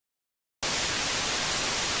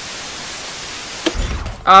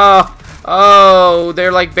Oh, oh,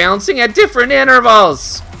 they're like bouncing at different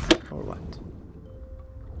intervals. Or what?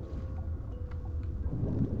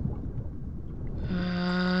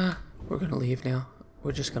 We're gonna leave now.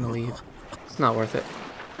 We're just gonna leave. It's not worth it.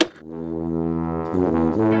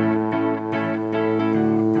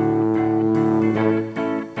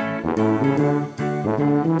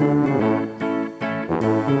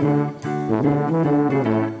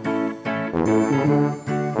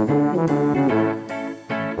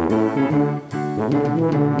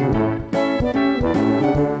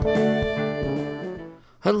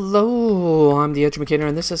 Hello, I'm the Educator,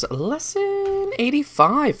 and this is lesson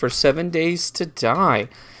 85 for 7 Days to Die.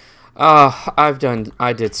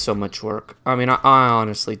 I did so much work. I mean, I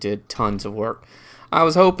honestly did tons of work. I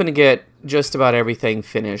was hoping to get just about everything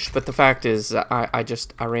finished, but the fact is, I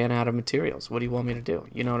ran out of materials. What do you want me to do?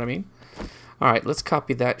 You know what I mean? Alright, let's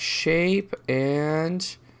copy that shape,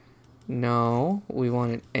 and no, we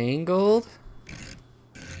want it angled.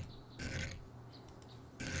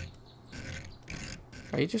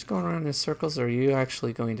 Are you just going around in circles, or are you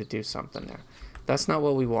actually going to do something there? That's not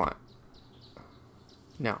what we want.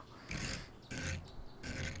 No.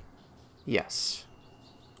 Yes.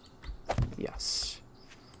 Yes.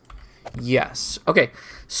 Yes. Okay,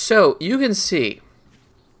 so you can see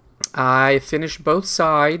I finished both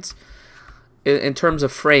sides in terms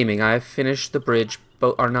of framing. I finished the bridge,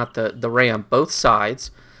 or not the ramp, both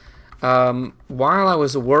sides. While I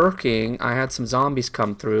was working, I had some zombies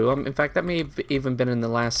come through. In fact, that may have even been in the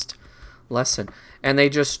last lesson. And they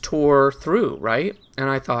just tore through, right? And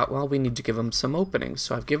I thought, well, we need to give them some openings.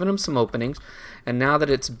 So I've given them some openings. And now that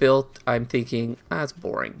it's built, I'm thinking, that's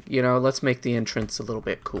boring. You know, let's make the entrance a little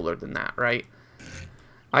bit cooler than that, right?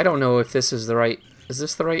 I don't know if this is the right... Is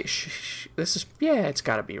this the right... This is... Yeah, it's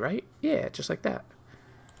got to be, right? Yeah, just like that.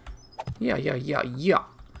 Yeah.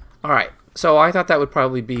 Alright. So I thought that would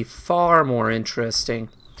probably be far more interesting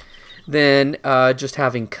than just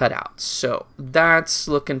having cutouts. So that's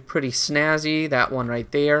looking pretty snazzy, that one right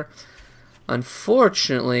there.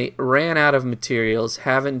 Unfortunately, ran out of materials,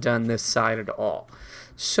 haven't done this side at all.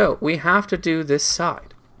 So we have to do this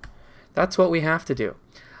side. That's what we have to do.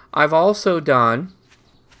 I've also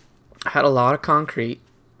had a lot of concrete,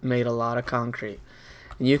 made a lot of concrete.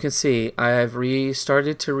 And you can see I've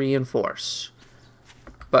started to reinforce.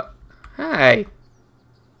 Hey!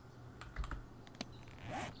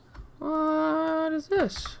 What is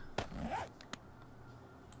this?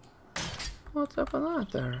 What's up with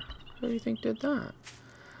that there? Who do you think did that?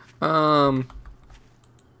 That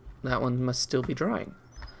one must still be drying.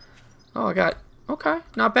 Oh, I got... Okay,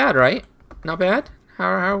 not bad, right? Not bad? How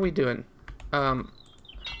are we doing? Yeah,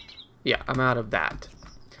 I'm out of that.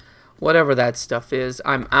 Whatever that stuff is,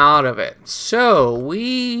 I'm out of it. So,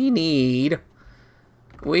 we need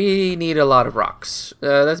a lot of rocks.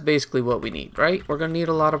 That's basically what we need, right? We're gonna need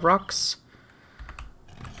a lot of rocks.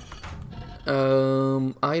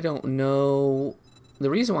 I don't know. The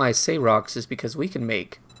reason why I say rocks is because we can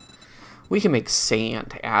make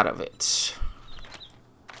sand out of it.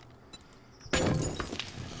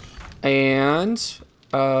 And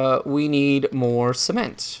we need more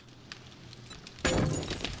cement.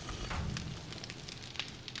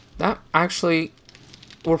 That actually...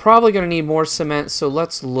 We're probably going to need more cement, so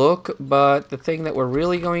let's look. But the thing that we're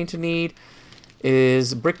really going to need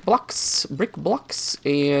is brick blocks,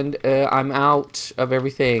 and I'm out of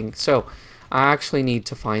everything. So I actually need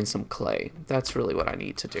to find some clay. That's really what I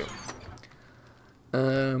need to do.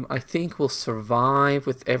 I think we'll survive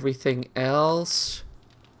with everything else.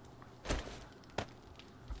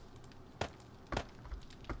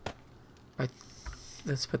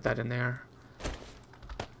 Let's put that in there.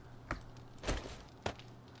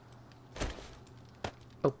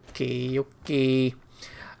 Okay.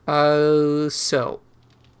 So,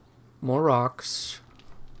 more rocks.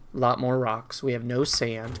 A lot more rocks. We have no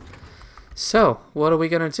sand. So, what are we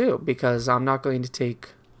going to do? Because I'm not going to take...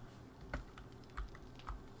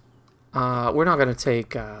 we're not going to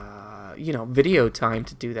take, you know, video time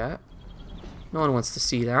to do that. No one wants to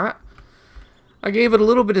see that. I gave it a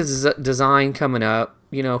little bit of design coming up.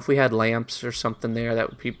 You know, if we had lamps or something there, that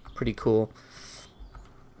would be pretty cool.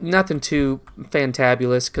 Nothing too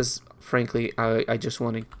fantabulous, because frankly I just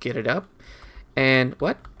want to get it up. And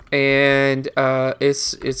what? And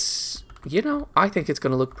it's you know, I think it's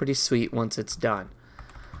gonna look pretty sweet once it's done.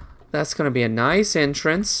 That's gonna be a nice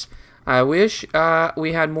entrance. I wish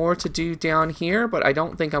we had more to do down here, but I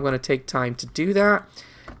don't think I'm gonna take time to do that,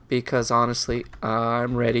 because honestly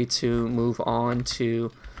I'm ready to move on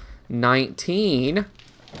to 19.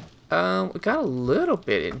 We got a little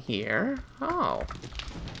bit in here. Oh.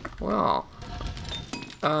 Well,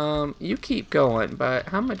 You keep going, but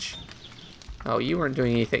how much? Oh, you weren't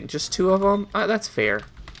doing anything. Just 2 of them? That's fair.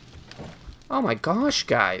 Oh my gosh,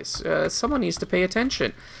 guys. Someone needs to pay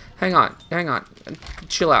attention. Hang on. Hang on.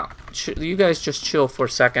 Chill out. You guys just chill for a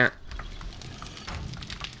second.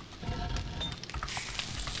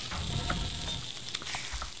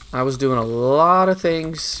 I was doing a lot of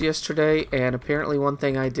things yesterday, and apparently one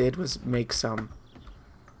thing I did was make some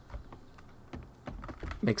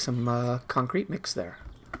concrete mix there.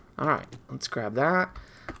 Alright, let's grab that.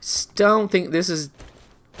 Don't think this is...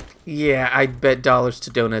 Yeah, I bet dollars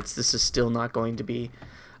to donuts this is still not going to be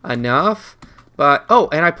enough. But, oh,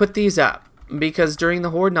 and I put these up because during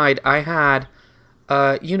the Horde night I had,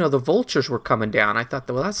 you know, the vultures were coming down. I thought,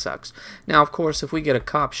 well, that sucks. Now, of course, if we get a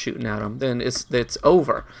cop shooting at them, then it's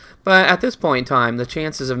over. But at this point in time, the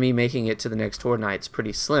chances of me making it to the next Horde night is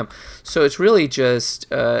pretty slim. So it's really just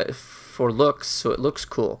for looks, so it looks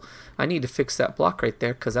cool. I need to fix that block right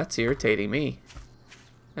there because that's irritating me.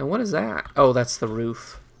 And what is that? Oh, that's the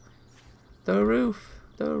roof. The roof,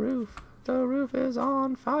 the roof, the roof is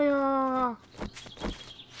on fire.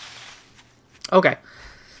 Okay,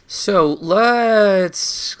 so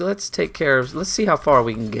let's take care of. Let's see how far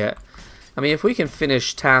we can get. I mean, if we can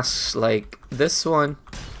finish tasks like this one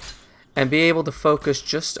and be able to focus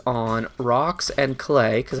just on rocks and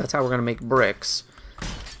clay, because that's how we're gonna make bricks.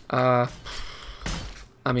 I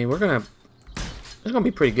mean, it's gonna be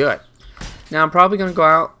pretty good. Now I'm probably gonna go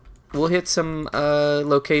out. We'll hit some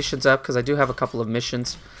locations up because I do have a couple of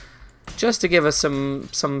missions, just to give us some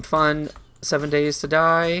fun 7 days to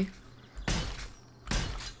die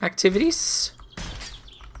activities.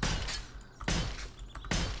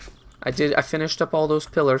 I finished up all those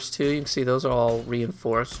pillars too. You can see those are all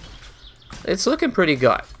reinforced. It's looking pretty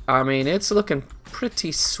good. I mean, it's looking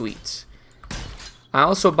pretty sweet. I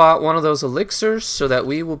also bought one of those elixirs so that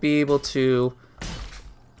we will be able to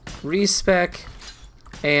respec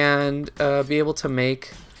and be able to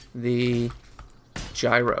make the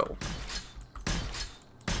gyro.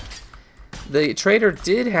 The trader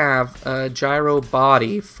did have a gyro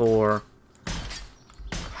body for,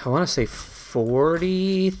 I want to say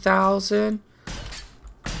 40,000.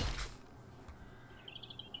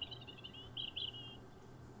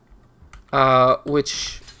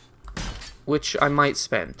 Which I might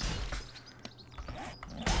spend.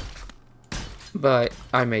 But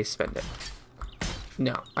I may spend it.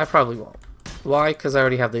 No, I probably won't. Why? Because I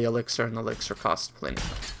already have the elixir, and the elixir costs plenty.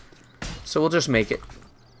 So we'll just make it.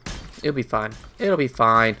 It'll be fine. It'll be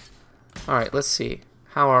fine. Alright, let's see.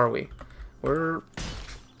 How are we? We're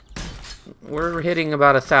hitting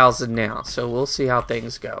about 1,000 now, so we'll see how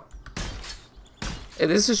things go.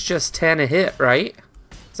 This is just 10 a hit, right?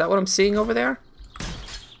 Is that what I'm seeing over there?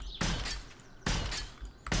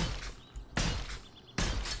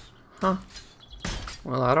 Huh.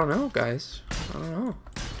 Well, I don't know, guys. I don't know.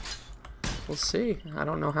 We'll see. I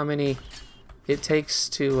don't know how many it takes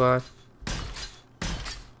to, how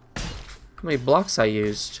many blocks I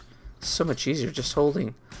used. So much easier just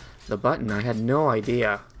holding the button. I had no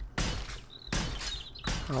idea.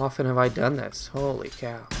 How often have I done this? Holy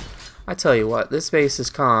cow. I tell you what, this base has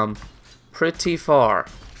come pretty far.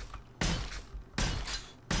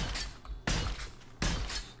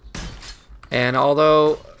 And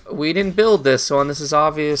although we didn't build this one, this is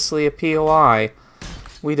obviously a POI,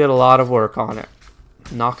 we did a lot of work on it.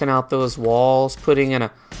 Knocking out those walls, putting in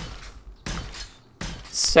a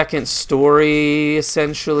second story,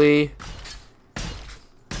 essentially.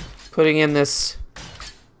 Putting in this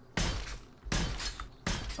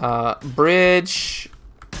bridge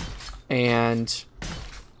and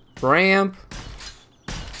ramp.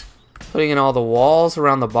 Putting in all the walls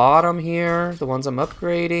around the bottom here, the ones I'm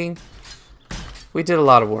upgrading. We did a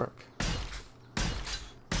lot of work.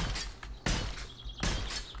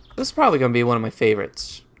 This is probably going to be one of my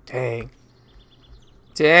favorites. Dang.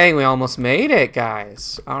 Dang, we almost made it,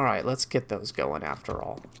 guys. Alright, let's get those going after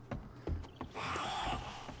all.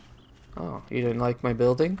 Oh, you didn't like my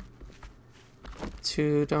building?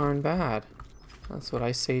 Too darn bad. That's what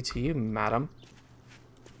I say to you, madam.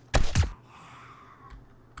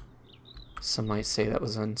 Some might say that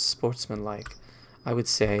was unsportsmanlike. I would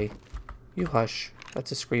say, you hush.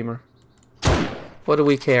 That's a screamer. What do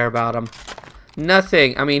we care about him?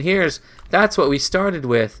 Nothing. I mean, that's what we started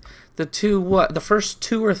with. The first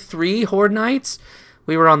 2 or 3 Horde nights,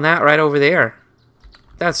 we were on that right over there.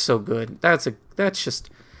 That's so good.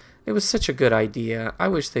 It was such a good idea. I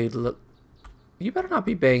wish they'd look. You better not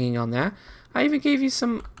be banging on that. I even gave you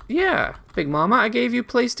some, yeah, Big Mama, I gave you a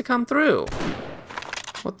place to come through.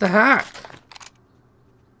 What the heck?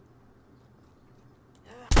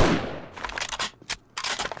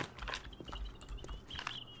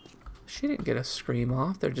 She didn't get a scream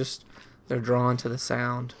off. They're drawn to the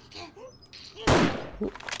sound.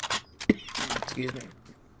 Ooh. Excuse me.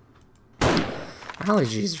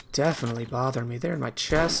 Allergies definitely bother me. They're in my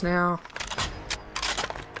chest now.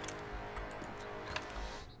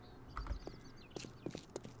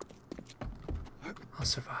 I'll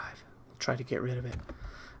survive. I'll try to get rid of it.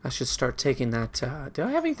 I should start taking that. Do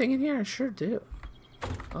I have anything in here? I sure do.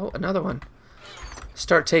 Oh, another one.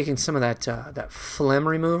 Start taking some of that that phlegm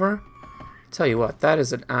remover. Tell you what, that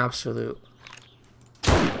is an absolute.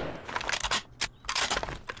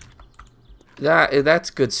 That's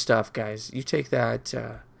good stuff, guys. You take that.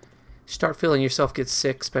 Start feeling yourself get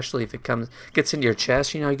sick, especially if it gets into your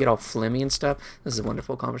chest. You know, you get all phlegmy and stuff. This is a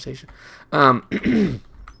wonderful conversation. Get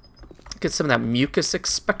some of that mucus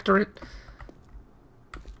expectorant.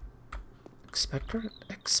 Expectorant.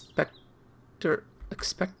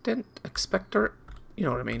 You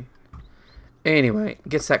know what I mean. Anyway,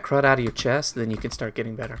 gets that crud out of your chest, then you can start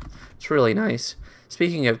getting better. It's really nice.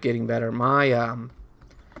 Speaking of getting better, my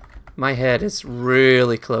head is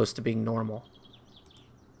really close to being normal.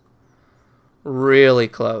 Really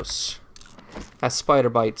close. That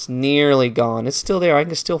spider bite's nearly gone. It's still there. I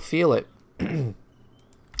can still feel it. I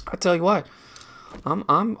tell you what,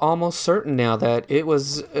 I'm almost certain now that it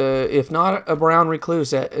was, if not a brown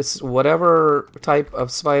recluse, that it's whatever type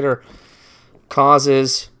of spider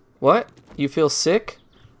causes. What? You feel sick?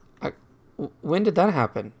 When did that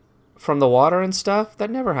happen? From the water and stuff? That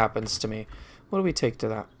never happens to me. What do we take to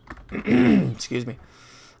that? Excuse me.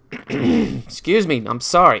 Excuse me. I'm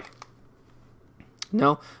sorry.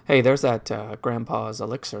 No. Hey, there's that grandpa's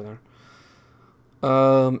elixir there.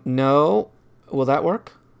 No. Will that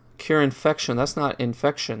work? Cure infection. That's not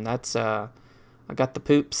infection. That's I got the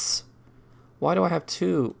poops. Why do I have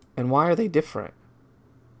two? And why are they different?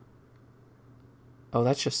 Oh,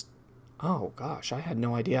 that's just. Oh gosh, I had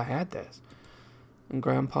no idea I had this. And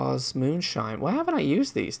grandpa's moonshine. Why haven't I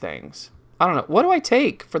used these things? I don't know. What do I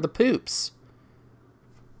take for the poops?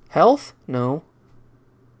 Health? No.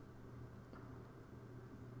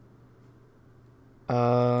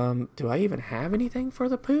 Do I even have anything for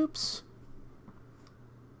the poops?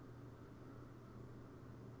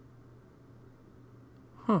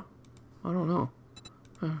 Huh. I don't know.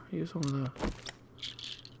 Use one of those.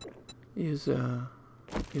 Use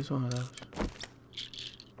one of those.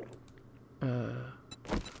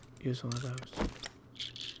 Use one of those.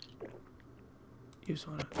 Use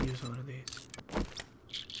one of these.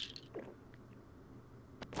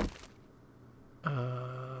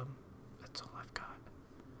 That's all I've got.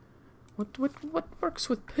 What works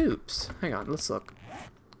with poops? Hang on, let's look.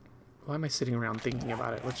 Why am I sitting around thinking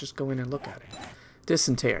about it? Let's just go in and look at it.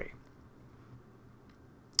 Dysentery.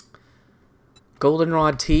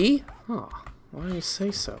 Goldenrod tea? Oh, why do you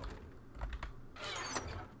say so?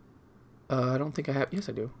 I don't think I have. Yes,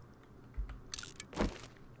 I do.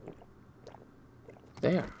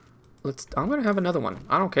 There. I'm gonna have another one.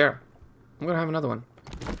 I don't care. I'm gonna have another one.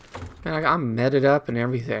 Man, I'm medded up and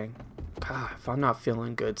everything. God, if I'm not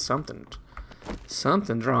feeling good, something's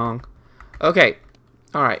wrong. Okay.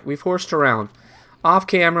 All right. We've horsed around. Off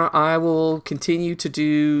camera, I will continue to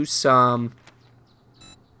do some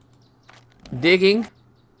digging.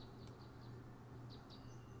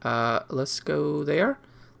 Let's go there.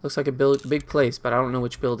 Looks like a big place, but I don't know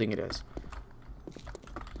which building it is.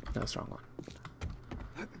 No, it's the wrong one.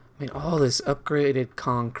 I mean, all this upgraded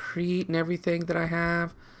concrete and everything that I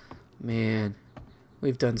have. Man,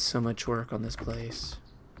 we've done so much work on this place.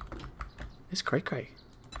 It's cray-cray.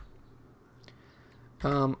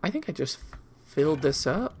 I think I just filled this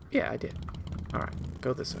up. Yeah, I did. Alright,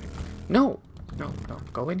 go this way. No! No, no.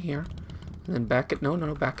 Go in here. And then back it. No, no,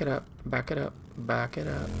 no. Back it up. Back it up. Back it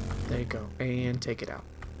up. There you go. And take it out.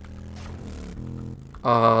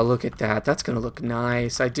 Oh, look at that. That's going to look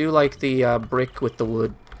nice. I do like the brick with the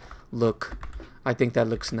wood look. I think that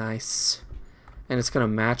looks nice. And it's going to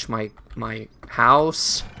match my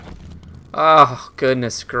house. Oh,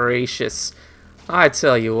 goodness gracious. I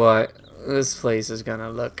tell you what. This place is going to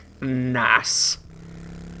look nice.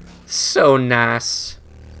 So nice.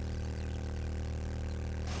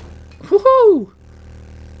 Woohoo!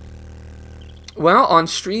 Well, on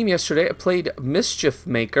stream yesterday, I played Mischief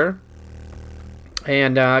Maker.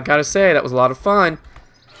 And I gotta say, that was a lot of fun.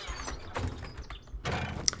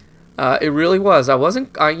 It really was. I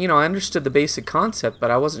understood the basic concept,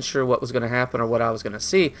 but I wasn't sure what was going to happen or what I was going to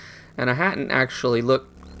see. And I hadn't actually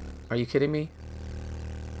looked... Are you kidding me?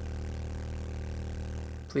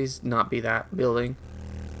 Please not be that building.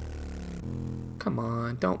 Come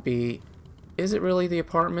on, don't be... Is it really the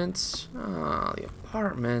apartments? Oh, the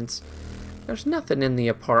apartments. There's nothing in the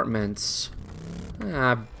apartments.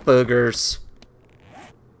 Ah, boogers.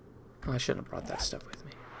 Oh, I shouldn't have brought that stuff with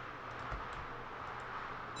me.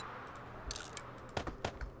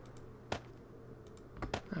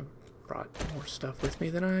 I brought more stuff with me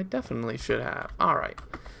than I definitely should have. Alright.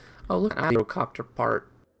 Oh, look at the helicopter part.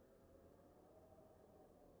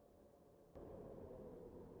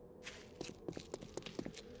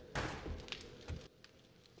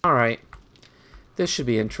 Alright. This should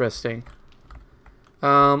be interesting.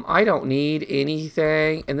 I don't need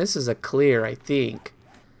anything. And this is a clear, I think.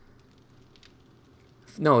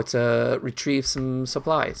 No, it's a retrieve some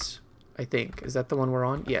supplies, I think. Is that the one we're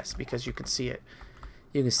on? Yes, because you can see it.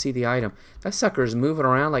 You can see the item. That sucker is moving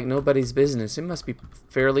around like nobody's business. It must be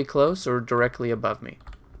fairly close or directly above me.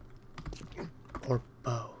 Or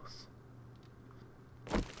both.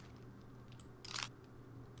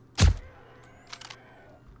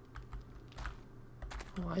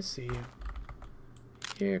 Oh, I see you.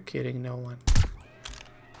 You're kidding no one.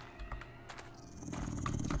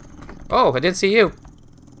 Oh, I did see you.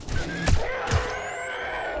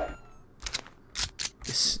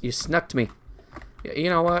 You snuck me. You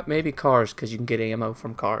know what? Maybe cars, because you can get ammo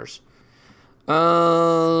from cars.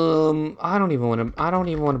 I don't even want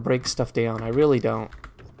to break stuff down. I really don't.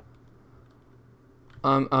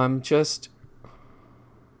 I'm just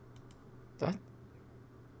that.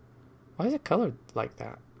 Why is it colored like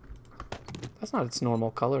that? That's not its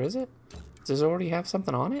normal color, is it? Does it already have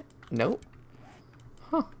something on it? Nope.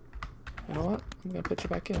 Huh. You know what? I'm gonna put you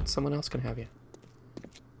back in. Someone else can have you.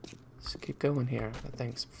 Let's keep going here. That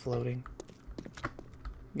thing's floating.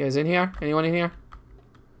 You guys in here? Anyone in here?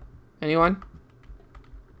 Anyone?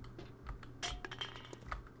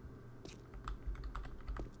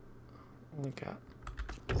 Oh my god.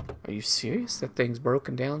 Are you serious? That thing's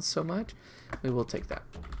broken down so much? We will take that.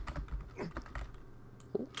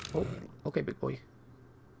 Oh, oh. Okay, big boy.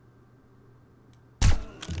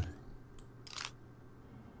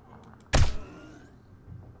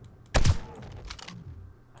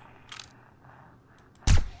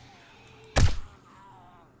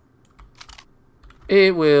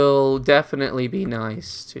 It will definitely be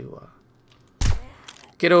nice to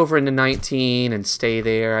get over into 19 and stay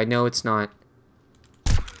there. I know it's not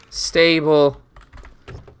stable,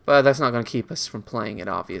 but that's not going to keep us from playing it,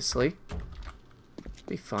 obviously.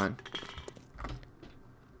 Be fun.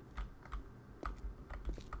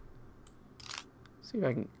 See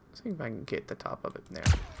if I can get the top of it there.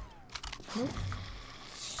 Nope.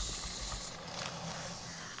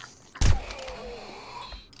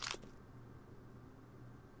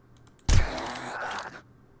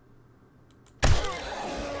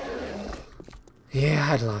 Yeah, I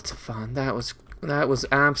had lots of fun. That was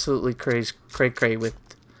absolutely crazy, cray with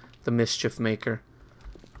the Mischief Maker.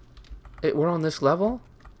 We're on this level?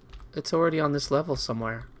 It's already on this level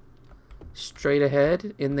somewhere. Straight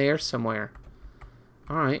ahead in there somewhere.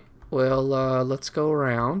 Alright, well, let's go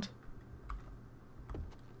around.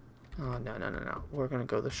 Oh, no. We're gonna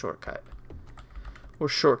go the shortcut. We're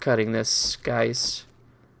shortcutting this, guys.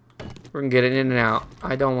 We're gonna get it in and out.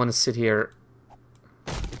 I don't want to sit here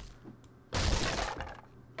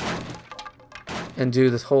and do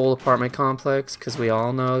this whole apartment complex, because we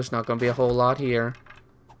all know there's not going to be a whole lot here.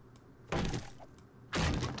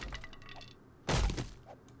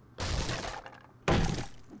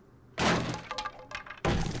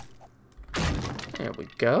 There we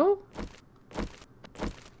go.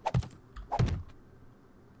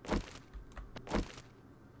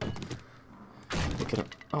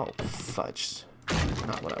 Oh, fudge.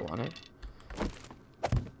 Not what I wanted.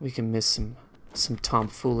 We can miss some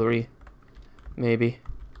tomfoolery. Maybe.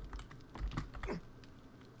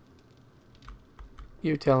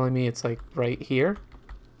 You're telling me it's like right here?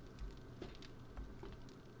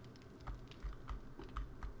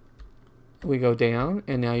 We go down,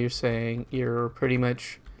 and now you're saying you're pretty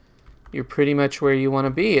much where you want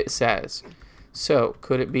to be, it says. So,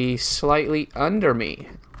 could it be slightly under me?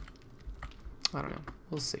 I don't know.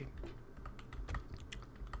 We'll see.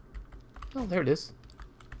 Oh, there it is.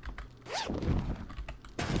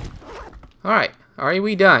 Alright, are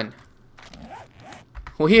we done?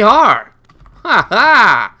 We are! Ha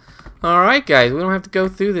ha! Alright guys, we don't have to go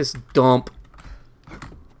through this dump.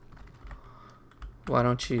 Why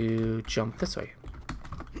don't you jump this way?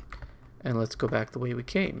 And let's go back the way we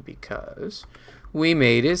came, because we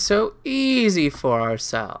made it so easy for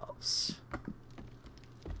ourselves.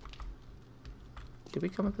 Did we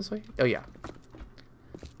come up this way? Oh yeah.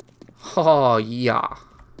 Oh yeah.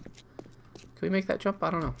 Can we make that jump? I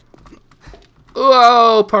don't know.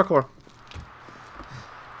 Whoa, parkour.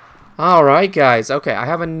 Alright, guys. Okay, I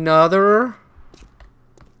have another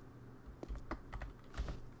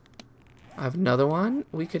I have another one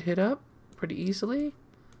we could hit up pretty easily.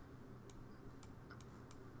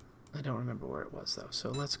 I don't remember where it was, though. So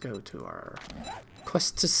let's go to our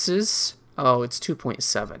quests. Oh, it's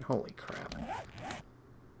 2.7. Holy crap.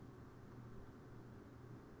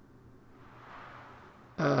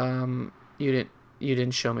 You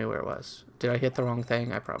didn't show me where it was. Did I hit the wrong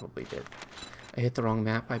thing? I probably did. I hit the wrong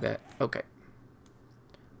map, I bet. Okay.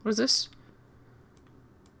 What is this?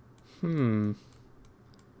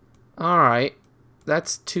 Alright.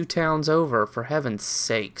 That's 2 towns over, for heaven's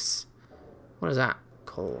sakes. What is that?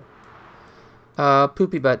 Coal.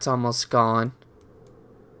 Poopy Butt's almost gone.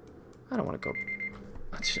 I don't want to go...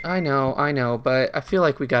 I know, but I feel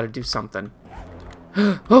like we gotta do something.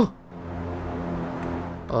 Oh!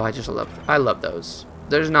 Oh, I love those.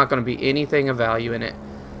 There's not gonna be anything of value in it,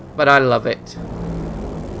 but I love it.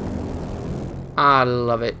 I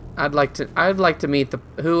love it. I'd like to meet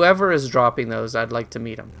whoever is dropping those. I'd like to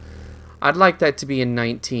meet them. I'd like that to be in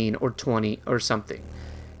 19 or 20 or something.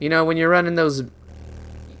 You know, when you're running those,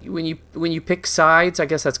 when you pick sides, I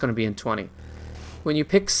guess that's going to be in 20. When you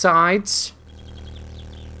pick sides,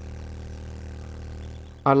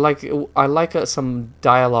 I like some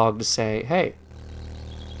dialogue to say, hey,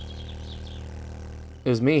 it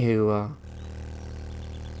was me who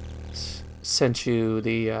sent you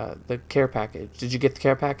the care package. Did you get the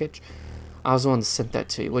care package? I was the one that sent that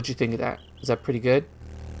to you. What'd you think of that? Is that pretty good?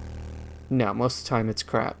 No, most of the time it's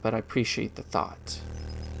crap, but I appreciate the thought.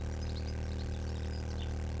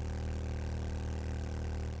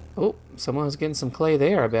 Oh, someone was getting some clay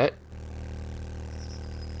there, I bet.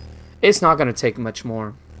 It's not going to take much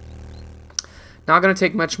more. Not going to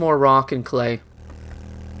take much more rock and clay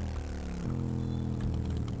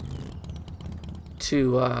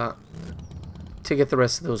to get the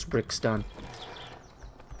rest of those bricks done.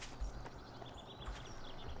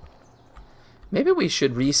 Maybe we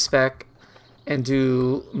should respec and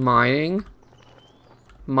do mining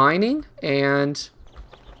and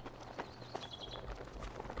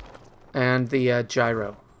the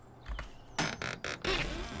gyro.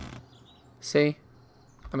 See?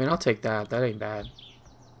 I mean, I'll take that. That ain't bad.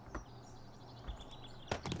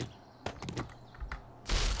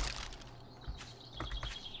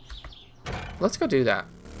 Let's go do that.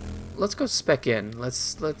 Let's go spec in.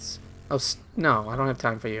 Let's. Oh, no, I don't have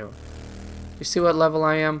time for you. You see what level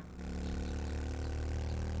I am?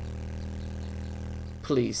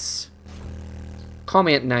 Please. Call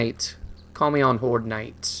me at night. Call me on Horde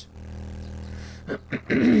night.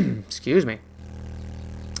 Excuse me.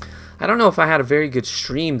 I don't know if I had a very good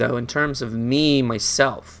stream, though, in terms of me,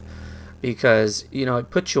 myself. Because, you know,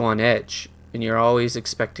 it puts you on edge. And you're always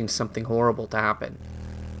expecting something horrible to happen.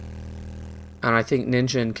 And I think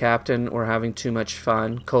Ninja and Captain were having too much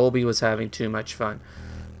fun. Colby was having too much fun.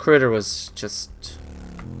 Critter was just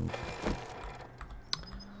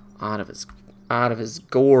out of his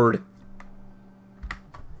gourd.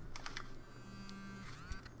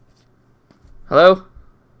 Hello? Do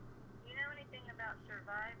you know anything about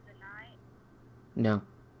Survive the Night? No.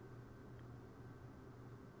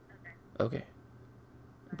 Okay. Okay.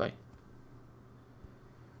 Bye.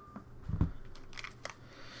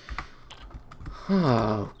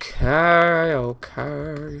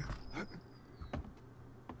 Okay.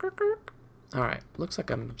 Alright, looks like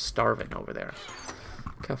I'm starving over there.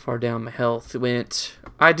 Look how far down my health went.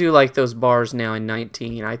 I do like those bars now in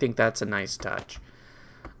 19. I think that's a nice touch.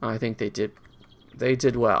 I think they did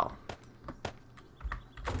well.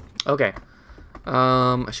 Okay.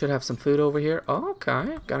 I should have some food over here. Oh,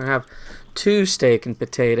 okay. Gonna have 2 steak and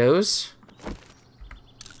potatoes.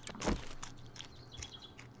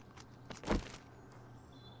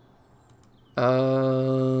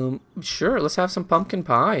 Sure, let's have some pumpkin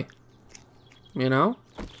pie. You know?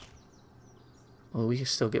 Well, we can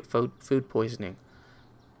still get food poisoning.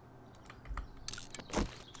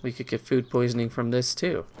 We could get food poisoning from this,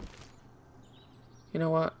 too. You know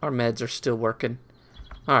what? Our meds are still working.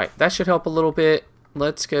 Alright, that should help a little bit.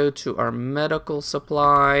 Let's go to our medical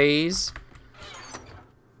supplies.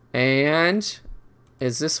 And...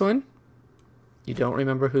 is this one? You don't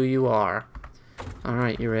remember who you are.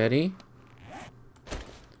 Alright, you ready?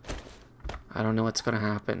 I don't know what's gonna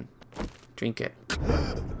happen. Drink it.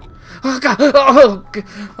 Oh god!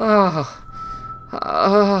 Oh,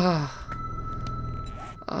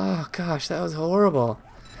 oh gosh, that was horrible.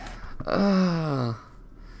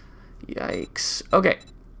 Yikes. Okay,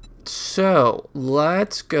 so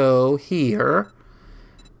let's go here,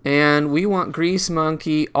 and we want Grease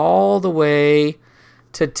Monkey all the way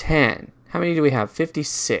to 10. How many do we have?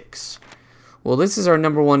 56. Well, this is our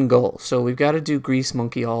 #1 goal, so we've got to do Grease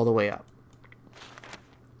Monkey all the way up.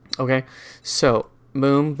 Okay, so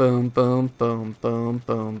Boom, boom, boom, boom, boom,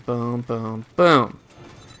 boom, boom, boom, boom.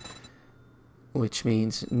 Which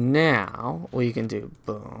means now we can do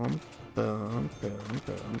boom, boom, boom,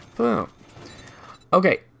 boom, boom.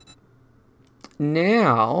 Okay.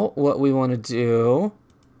 Now what we want to do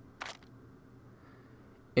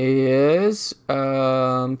is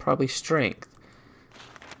probably strength.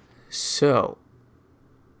 So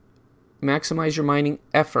maximize your mining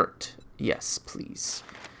effort. Yes, please.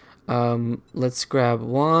 Let's grab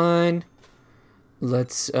one.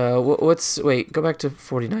 Let's wait, go back to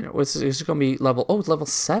 49. What's this gonna be level? Oh, it's level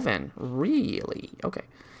 7. Really? Okay.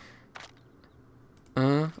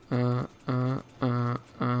 Oh,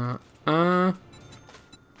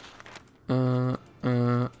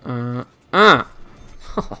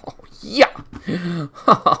 yeah.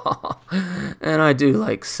 And I do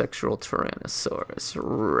like sexual Tyrannosaurus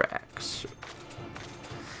Rex.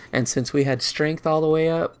 And since we had strength all the way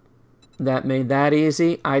up, that made that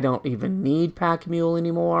easy. I don't even need Pack Mule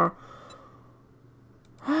anymore.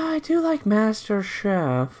 I do like Master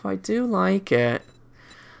Chef. I do like it.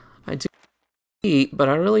 I do eat, but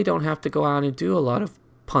I really don't have to go out and do a lot of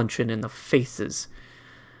punching in the faces.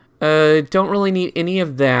 Don't really need any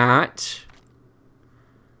of that.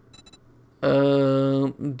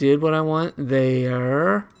 Did what I want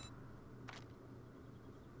there.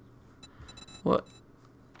 What?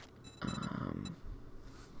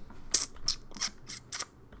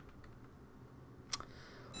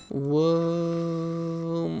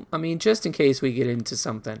 Whoa. I mean, just in case we get into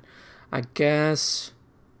something. I guess,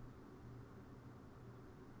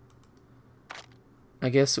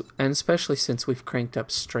 and especially since we've cranked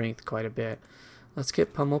up strength quite a bit. Let's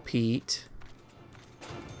get Pummel Pete.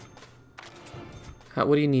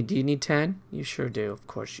 What do you need? Do you need 10? You sure do. Of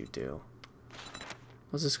course you do.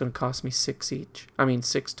 What's this going to cost me? 6 each? I mean,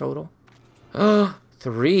 6 total. Oh,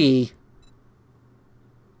 3.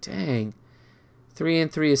 Dang. 3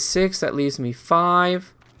 and 3 is 6. That leaves me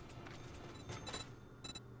 5.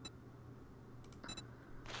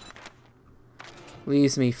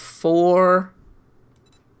 Leaves me 4.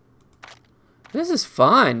 This is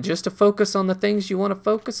fun. Just to focus on the things you want to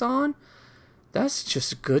focus on. That's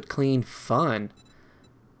just good, clean fun.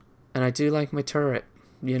 And I do like my turret,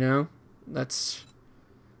 you know? It's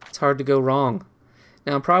hard to go wrong.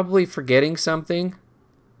 Now, I'm probably forgetting something.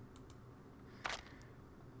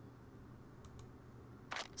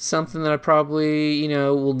 Something that I probably, you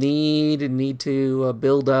know, will need to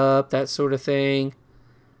build up, that sort of thing.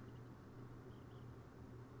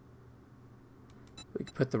 We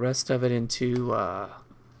can put the rest of it into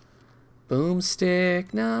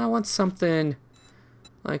boomstick. No, I want something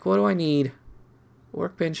like, what do I need?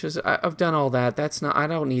 Workbenches. I've done all that. That's not. I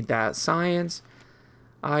don't need that. Science,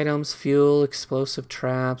 items, fuel, explosive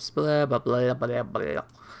traps. Blah blah blah blah blah.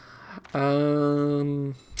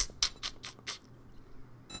 I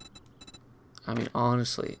mean,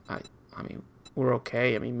 honestly, I mean, we're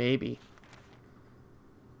okay. I mean, maybe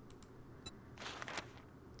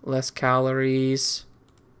less calories,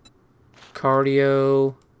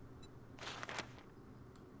 cardio.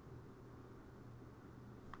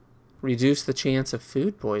 Reduce the chance of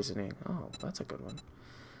food poisoning. Oh, that's a good one.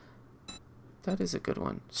 That is a good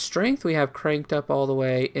one. Strength we have cranked up all the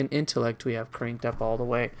way, and intellect we have cranked up all the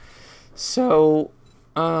way. So,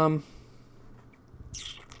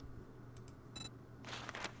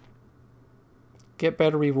 get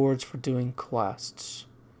better rewards for doing quests.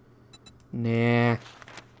 Nah.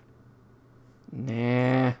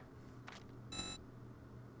 Nah.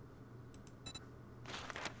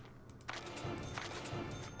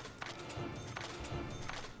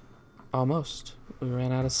 Almost. We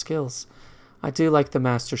ran out of skills. I do like the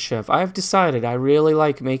Master Chef. I've decided I really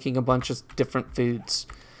like making a bunch of different foods.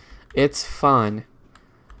 It's fun.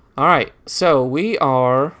 Alright, so we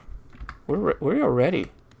are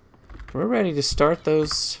ready. We're ready to start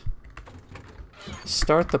those.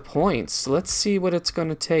 Start the points. Let's see what it's going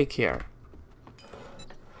to take here.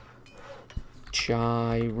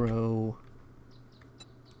 Gyro.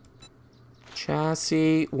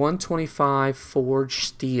 Chassis 125 forged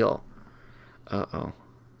steel. Uh-oh.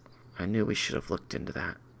 I knew we should have looked into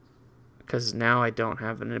that. Because now I don't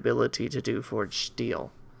have an ability to do forged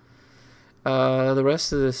steel. The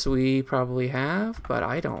rest of this we probably have, but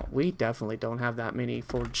I don't. We definitely don't have that many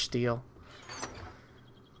forged steel.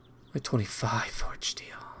 Like 25 forged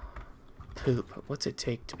steel. Poop. What's it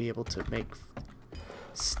take to be able to make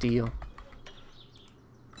steel?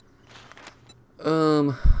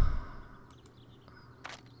 Oh,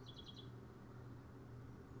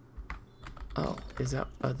 is that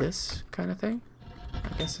this kind of thing?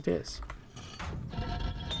 I guess it is.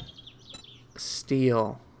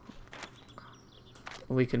 Steel.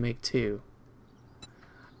 we can make 2.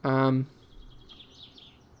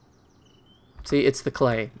 See, it's the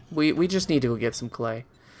clay. We just need to go get some clay.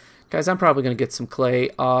 Guys, I'm probably going to get some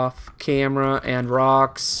clay off camera and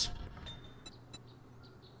rocks.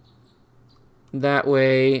 That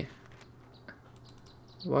way...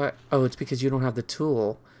 What? Oh, it's because you don't have the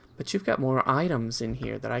tool. But you've got more items in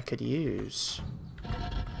here that I could use.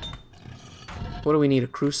 What do we need? A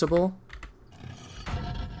crucible?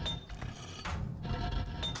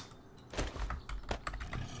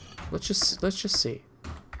 Let's just see.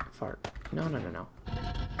 Fart. No.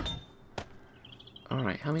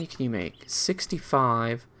 Alright, how many can you make?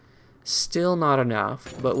 65. Still not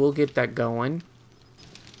enough, but we'll get that going.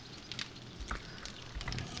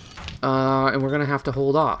 And we're going to have to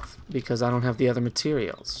hold off because I don't have the other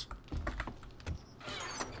materials.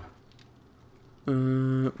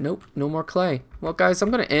 Nope, no more clay. Well, guys, I'm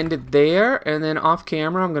going to end it there, and then off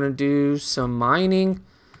camera I'm going to do some mining,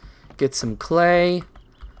 get some clay,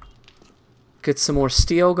 get some more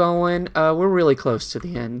steel going. We're really close to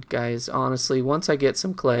the end, guys, honestly. Once I get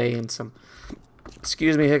some clay and some,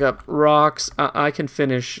 excuse me, hiccup, rocks, I can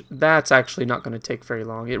finish. That's actually not going to take very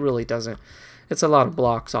long. It really doesn't. It's a lot of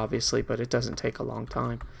blocks, obviously, but it doesn't take a long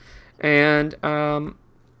time.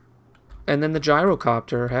 And then the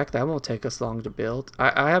gyrocopter, heck, that won't take us long to build.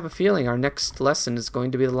 I have a feeling our next lesson is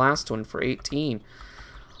going to be the last one for 18.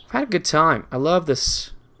 I've had a good time. I love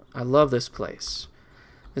this. I love this place.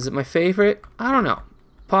 Is it my favorite? I don't know.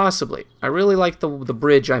 Possibly. I really like the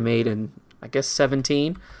bridge I made in, I guess,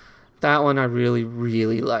 17. That one I really,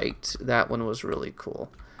 really liked. That one was really cool.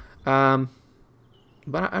 But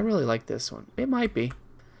I really like this one. It might be.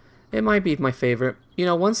 It might be my favorite. You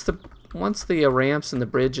know, once the ramps and the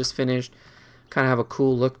bridge is finished, kind of have a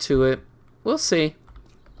cool look to it. We'll see.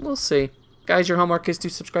 We'll see. Guys, your homework is to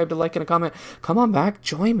subscribe, to like, and a comment. Come on back.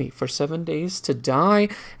 Join me for 7 Days to Die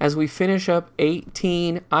as we finish up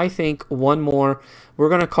 18. I think one more. We're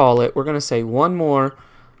going to call it. We're going to say one more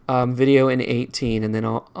video in 18, and then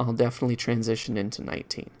I'll definitely transition into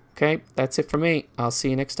 19. Okay? That's it for me. I'll see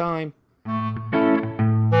you next time.